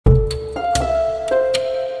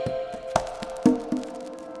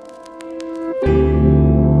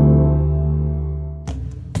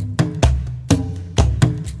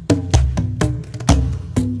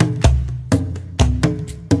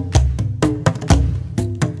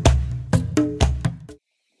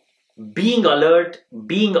being alert,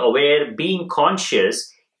 being aware, being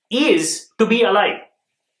conscious is to be alive.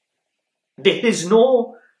 There is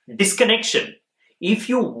no disconnection. If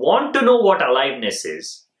you want to know what aliveness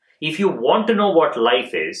is, if you want to know what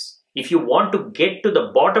life is, if you want to get to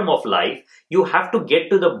the bottom of life, you have to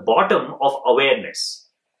get to the bottom of awareness.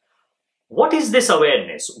 What is this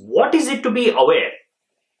awareness? What is it to be aware?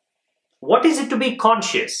 What is it to be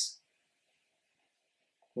conscious?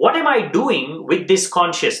 What am I doing with this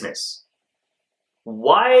consciousness?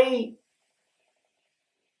 Why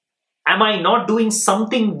am I not doing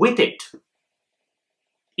something with it?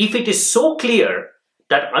 If it is so clear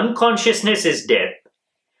that unconsciousness is death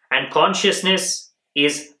and consciousness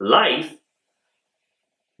is life,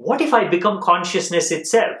 what if I become consciousness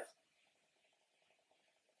itself?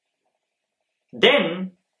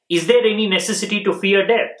 Then, is there any necessity to fear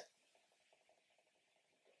death?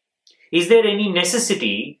 Is there any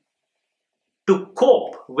necessity to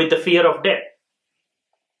cope with the fear of death?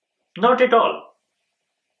 Not at all.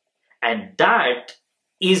 And that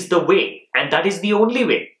is the way, and that is the only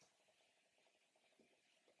way.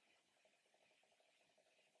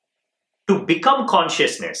 To become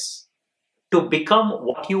consciousness, to become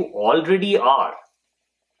what you already are,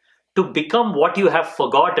 to become what you have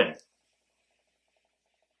forgotten,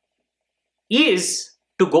 is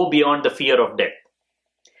to go beyond the fear of death.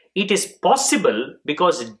 It is possible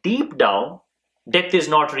because deep down, death is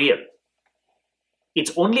not real.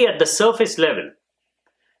 It's only at the surface level.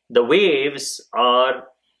 The waves are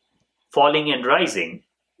falling and rising.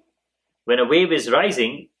 When a wave is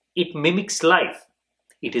rising, it mimics life.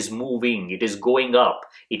 It is moving, it is going up,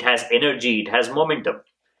 it has energy, it has momentum.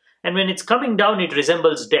 And when it's coming down, it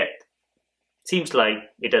resembles death. Seems like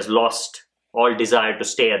it has lost all desire to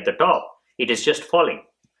stay at the top. It is just falling.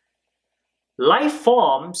 Life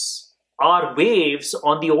forms are waves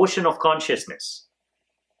on the ocean of consciousness.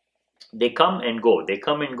 They come and go, they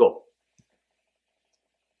come and go.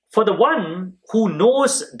 For the one who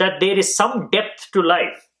knows that there is some depth to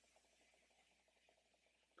life,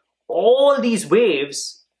 all these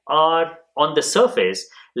waves are on the surface.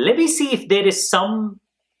 Let me see if there is some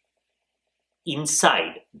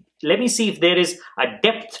inside. Let me see if there is a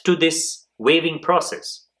depth to this waving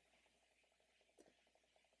process.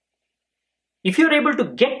 If you're able to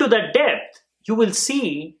get to that depth, you will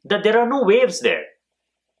see that there are no waves there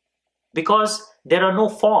because there are no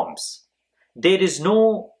forms. There is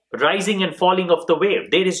no rising and falling of the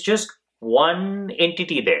wave. There is just one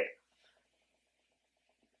entity there.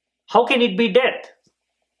 How can it be death?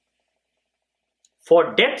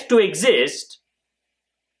 For death to exist,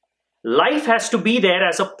 life has to be there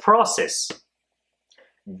as a process.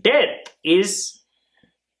 Death is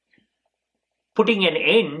putting an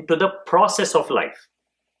end to the process of life.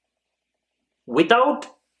 Without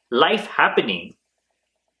life happening,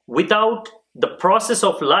 without the process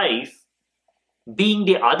of life being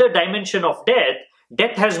the other dimension of death,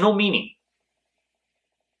 death has no meaning.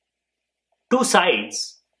 Two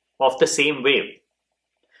sides of the same wave.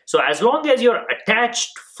 So as long as you're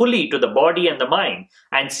attached fully to the body and the mind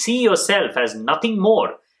and see yourself as nothing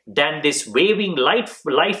more than this waving life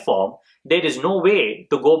form, there is no way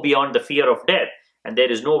to go beyond the fear of death, and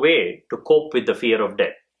there is no way to cope with the fear of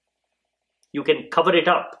death. You can cover it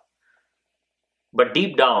up, but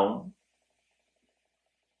deep down,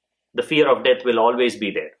 the fear of death will always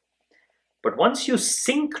be there. But once you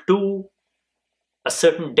sink to a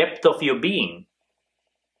certain depth of your being,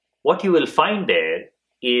 what you will find there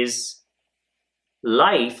is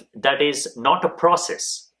life that is not a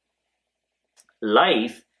process.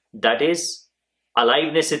 Life that is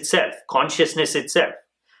aliveness itself, consciousness itself.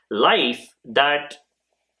 Life that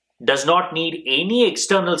does not need any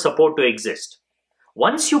external support to exist.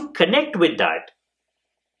 Once you connect with that,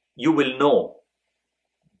 you will know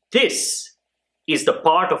this is the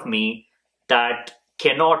part of me that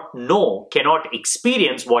cannot know, cannot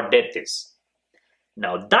experience what death is.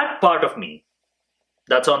 Now that part of me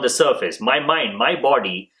that's on the surface, my mind, my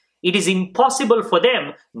body, it is impossible for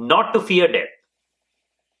them not to fear death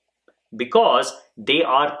because they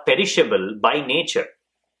are perishable by nature.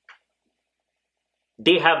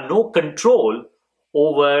 They have no control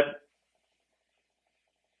over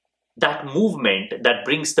that movement that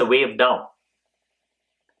brings the wave down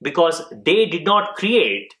because they did not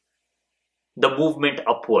create the movement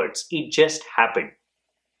upwards. It just happened.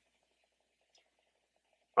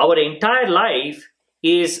 Our entire life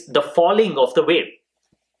is the falling of the wave.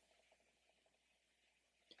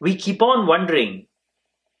 We keep on wondering,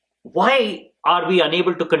 why are we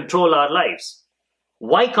unable to control our lives?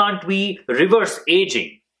 Why can't we reverse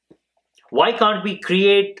aging? Why can't we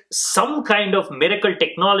create some kind of miracle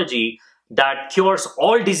technology that cures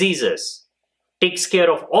all diseases, takes care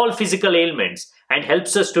of all physical ailments, and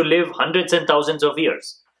helps us to live hundreds and thousands of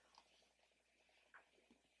years.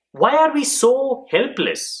 Why are we so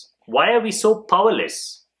helpless? Why are we so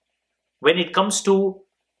powerless when it comes to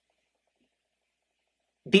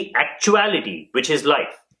the actuality, which is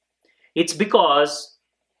life? It's because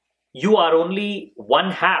you are only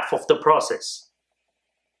one half of the process.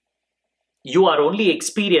 You are only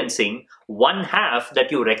experiencing one half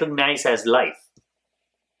that you recognize as life.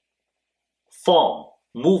 Form,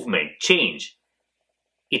 movement, change.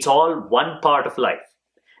 It's all one part of life.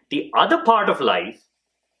 The other part of life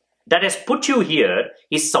that has put you here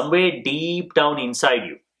is somewhere deep down inside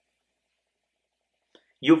you.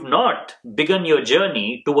 You've not begun your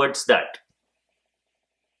journey towards that.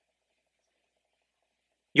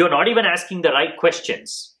 You're not even asking the right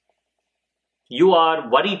questions. You are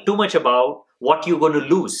worried too much about what you're going to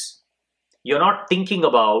lose. You're not thinking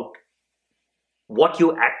about what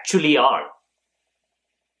you actually are.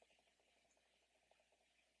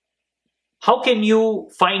 How can you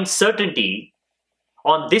find certainty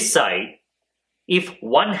on this side if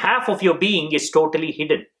one half of your being is totally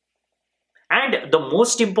hidden? And the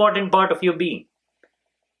most important part of your being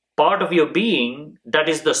that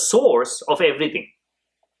is the source of everything.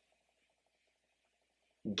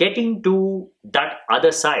 Getting to that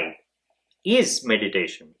other side is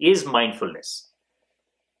meditation, is mindfulness.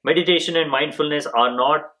 Meditation and mindfulness are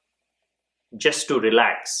not just to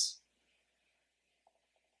relax.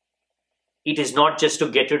 It is not just to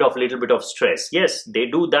get rid of a little bit of stress. Yes, they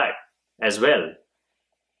do that as well.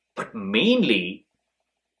 But mainly,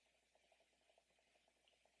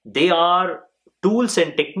 they are tools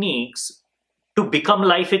and techniques to become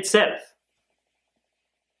life itself.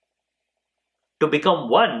 To become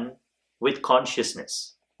one with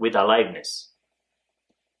consciousness, with aliveness.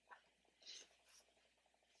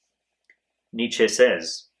 Nietzsche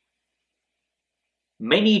says,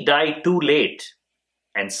 "Many die too late,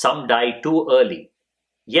 and some die too early.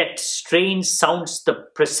 Yet strange sounds the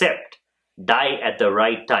precept, die at the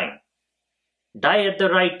right time." Die at the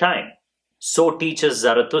right time. So teaches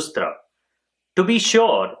Zarathustra. To be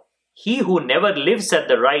sure, he who never lives at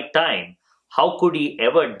the right time, how could he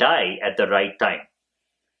ever die at the right time?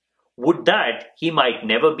 Would that he might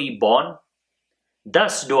never be born?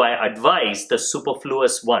 Thus do I advise the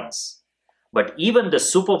superfluous ones. But even the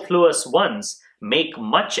superfluous ones make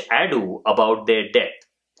much ado about their death,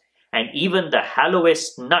 and even the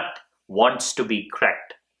hollowest nut wants to be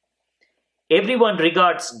cracked. Everyone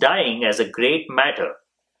regards dying as a great matter,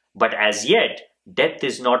 but as yet death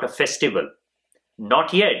is not a festival.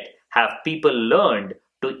 Not yet have people learned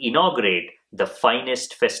to inaugurate the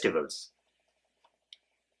finest festivals.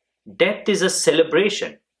 Death is a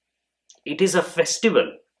celebration. It is a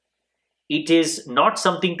festival. It is not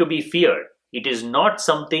something to be feared. It is not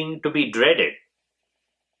something to be dreaded.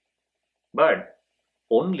 But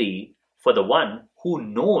only for the one who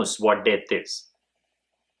knows what death is,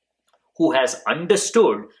 who has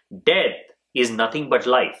understood death is nothing but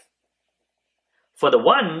life. For the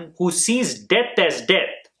one who sees death,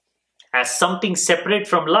 as something separate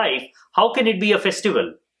from life, how can it be a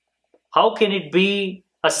festival? How can it be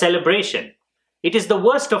a celebration? It is the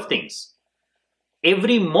worst of things.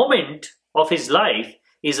 Every moment of his life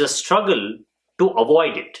is a struggle to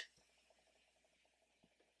avoid it.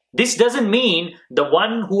 This doesn't mean the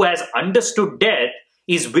one who has understood death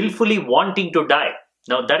is willfully wanting to die.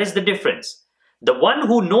 Now that is the difference. The one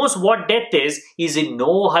who knows what death is in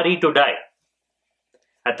no hurry to die.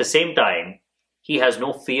 At the same time, he has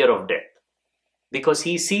no fear of death because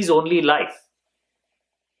he sees only life.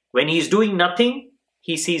 When he is doing nothing,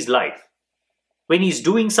 he sees life. When he is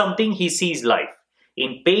doing something, he sees life.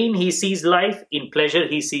 In pain, he sees life. In pleasure,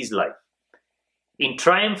 he sees life. In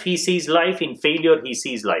triumph, he sees life. In failure, he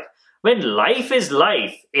sees life. When life is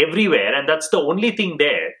life everywhere, and that's the only thing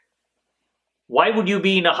there, why would you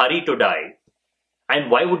be in a hurry to die? And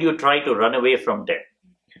why would you try to run away from death?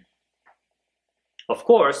 Of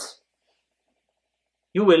course,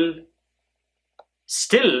 you will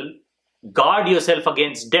still guard yourself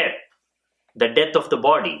against death, the death of the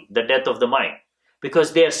body, the death of the mind,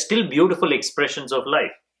 because they are still beautiful expressions of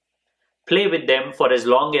life. Play with them for as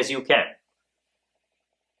long as you can.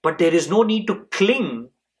 But there is no need to cling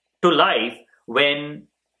to life when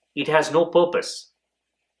it has no purpose.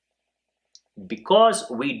 Because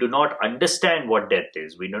we do not understand what death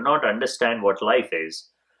is, we do not understand what life is,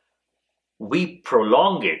 we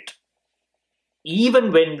prolong it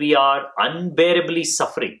even when we are unbearably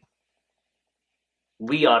suffering.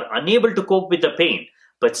 We are unable to cope with the pain,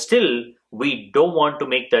 but still we don't want to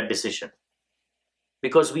make that decision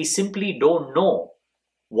because we simply don't know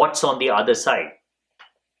what's on the other side.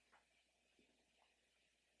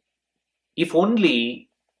 If only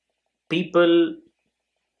people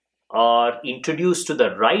are introduced to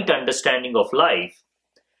the right understanding of life,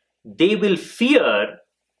 they will fear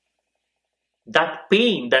that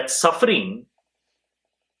pain, that suffering,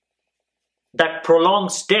 that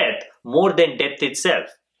prolongs death more than death itself.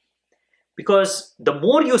 Because the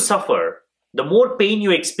more you suffer, the more pain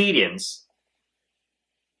you experience,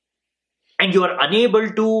 and you are unable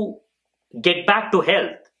to get back to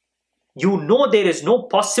health. You know there is no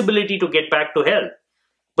possibility to get back to health.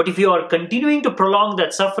 But if you are continuing to prolong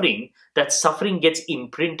that suffering gets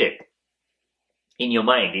imprinted in your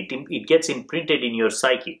mind. It gets imprinted in your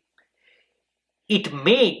psyche. It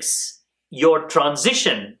makes your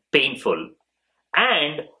transition painful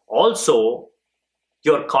and also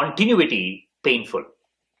your continuity painful.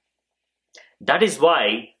 That is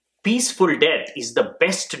why peaceful death is the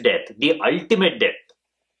best death, the ultimate death.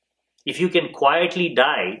 If you can quietly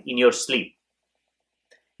die in your sleep,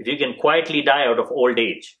 if you can quietly die out of old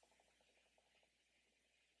age,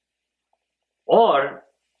 or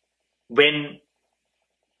when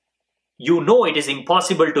you know it is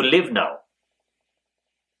impossible to live now,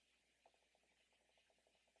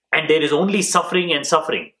 and there is only suffering and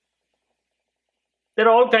suffering. There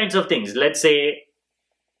are all kinds of things. Let's say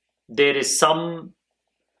there is some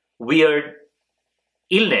weird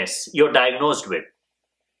illness you're diagnosed with,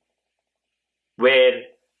 where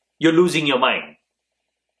you're losing your mind.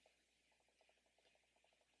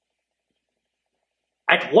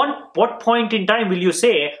 At what point in time will you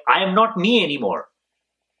say, I am not me anymore?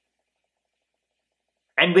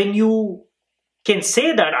 And when you can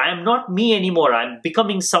say that, I am not me anymore, I'm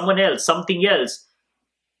becoming someone else, something else,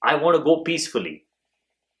 I want to go peacefully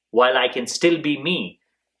while I can still be me.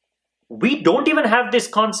 We don't even have this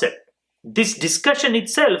concept. This discussion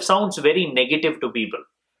itself sounds very negative to people.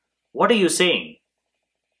 What are you saying?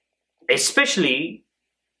 Especially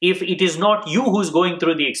if it is not you who's going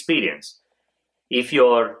through the experience. If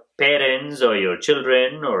your parents or your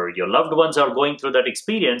children or your loved ones are going through that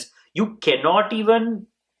experience, you cannot even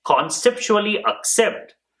conceptually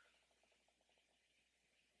accept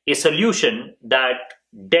a solution that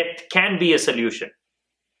death can be a solution.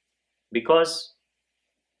 Because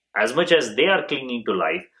as much as they are clinging to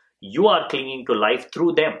life, you are clinging to life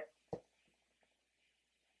through them.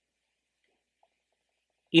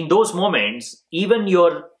 In those moments, even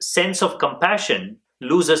your sense of compassion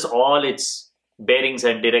loses all its bearings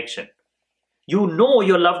and direction. You know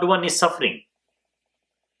your loved one is suffering,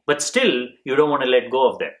 but still you don't want to let go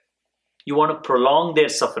of them. You want to prolong their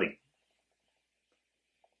suffering.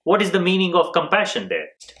 What is the meaning of compassion there?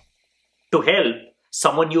 To help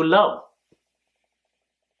someone you love.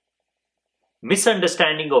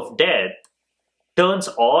 Misunderstanding of death turns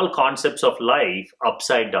all concepts of life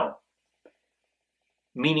upside down.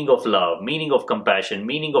 Meaning of love, meaning of compassion,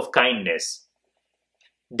 meaning of kindness.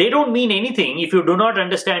 They don't mean anything if you do not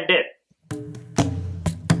understand death.